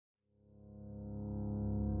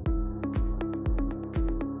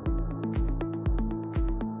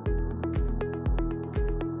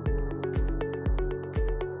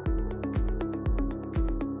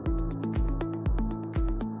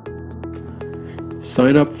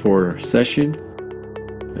Sign up for session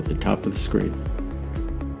at the top of the screen.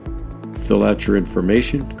 Fill out your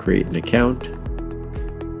information, create an account,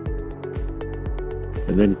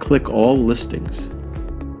 and then click all listings.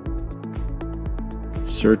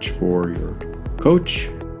 Search for your coach,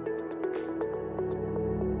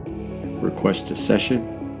 request a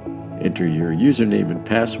session, enter your username and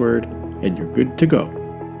password, and you're good to go.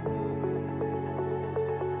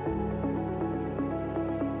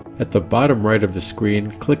 At the bottom right of the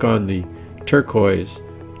screen, click on the turquoise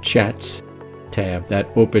Chats tab.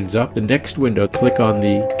 That opens up the next window. Click on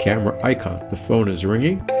the camera icon. The phone is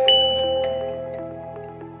ringing.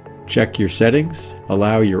 Check your settings.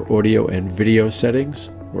 Allow your audio and video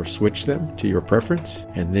settings or switch them to your preference,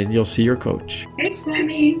 and then you'll see your coach. Hey,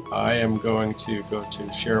 Swami. I am going to go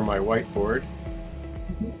to share my whiteboard.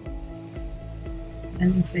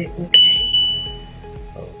 And we say okay.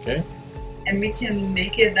 Okay. And we can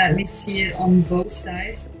make it that we see it on both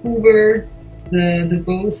sides. Hover the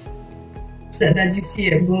both, so that you see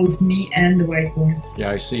it both me and the whiteboard. Yeah,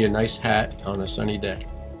 I see a nice hat on a sunny day.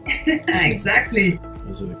 Exactly.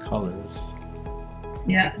 Those are the colors.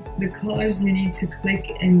 Yeah, the colors you need to click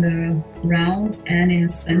in the round and in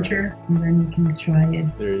the center, and then you can try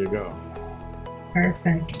it. There you go.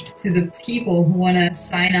 Perfect. To the people who want to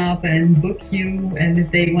sign up and book you, and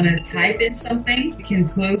if they want to type in something, you can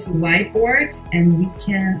close the whiteboard and we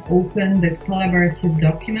can open the collaborative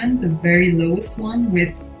document, the very lowest one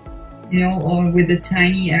with, or with the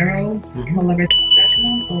tiny arrow, collaborative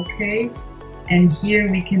document, okay. And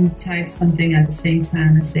here we can type something at the same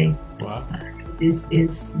time and say, wow, this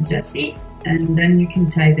is Jessie, and then you can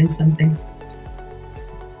type in something.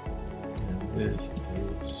 And this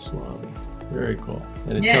is Swami. Very cool.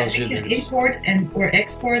 And it yeah, tells you you can that import or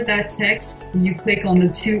export that text. You click on the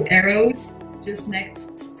two arrows just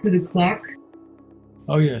next to the clock.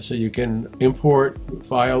 Oh yeah, so you can import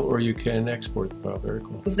file or you can export the file. Very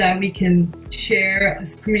cool. So that we can share a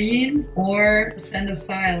screen or send a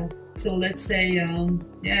file. So let's say,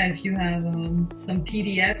 if you have some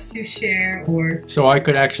PDFs to share, or... So I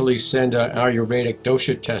could actually send an Ayurvedic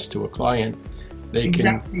dosha test to a client. They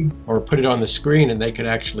can, or put it on the screen and they can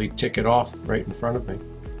actually tick it off right in front of me.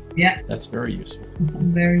 Yeah. That's very useful.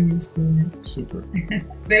 Very useful. Yeah. Super.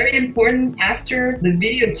 Very important, after the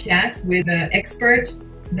video chat with the expert,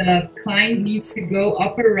 the client needs to go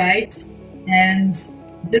upper right, and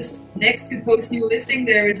just next to post new listing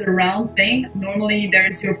there is a round thing. Normally there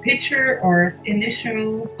is your picture or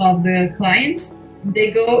initial of the client.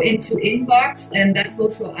 They go into inbox, and that's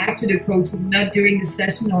also after the coaching, not during the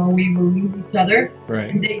session, or we will lose each other. Right.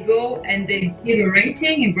 And they go and they give a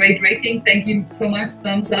rating, a great rating. Thank you so much,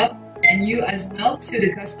 thumbs up. And you as well to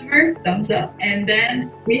the customer, thumbs up. And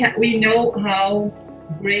then we know how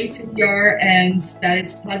great we are, and that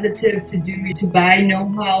is positive to buy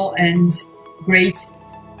know-how and great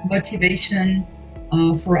motivation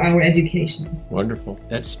for our education. Wonderful.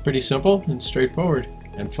 That's pretty simple and straightforward.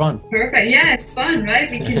 And fun. Perfect. Yeah, it's fun,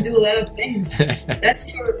 right? We can do a lot of things.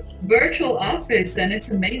 That's your virtual office, and it's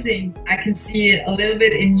amazing. I can see it a little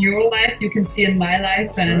bit in your life. You can see it in my life.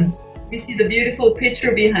 That's and right. We see the beautiful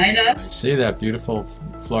picture behind us. I see that beautiful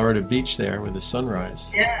Florida beach there with the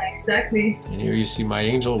sunrise. Yeah, exactly. And here you see my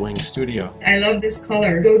Angel Wing studio. I love this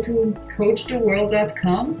color. Go to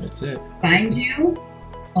coachtheworld.com. That's it. Find you.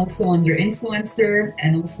 Also under influencer,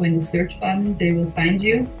 and also in the search button, they will find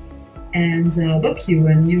you. And book you,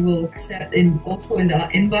 and you will accept also in the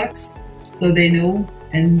inbox, so they know,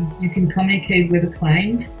 and you can communicate with the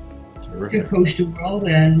client. Terrific. To Coach the World,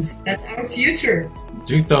 and that's our future.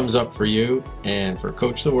 2 thumbs up for you and for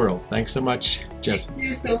Coach the World. Thanks so much, Jess. Thank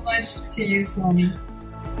you so much to you, Swami.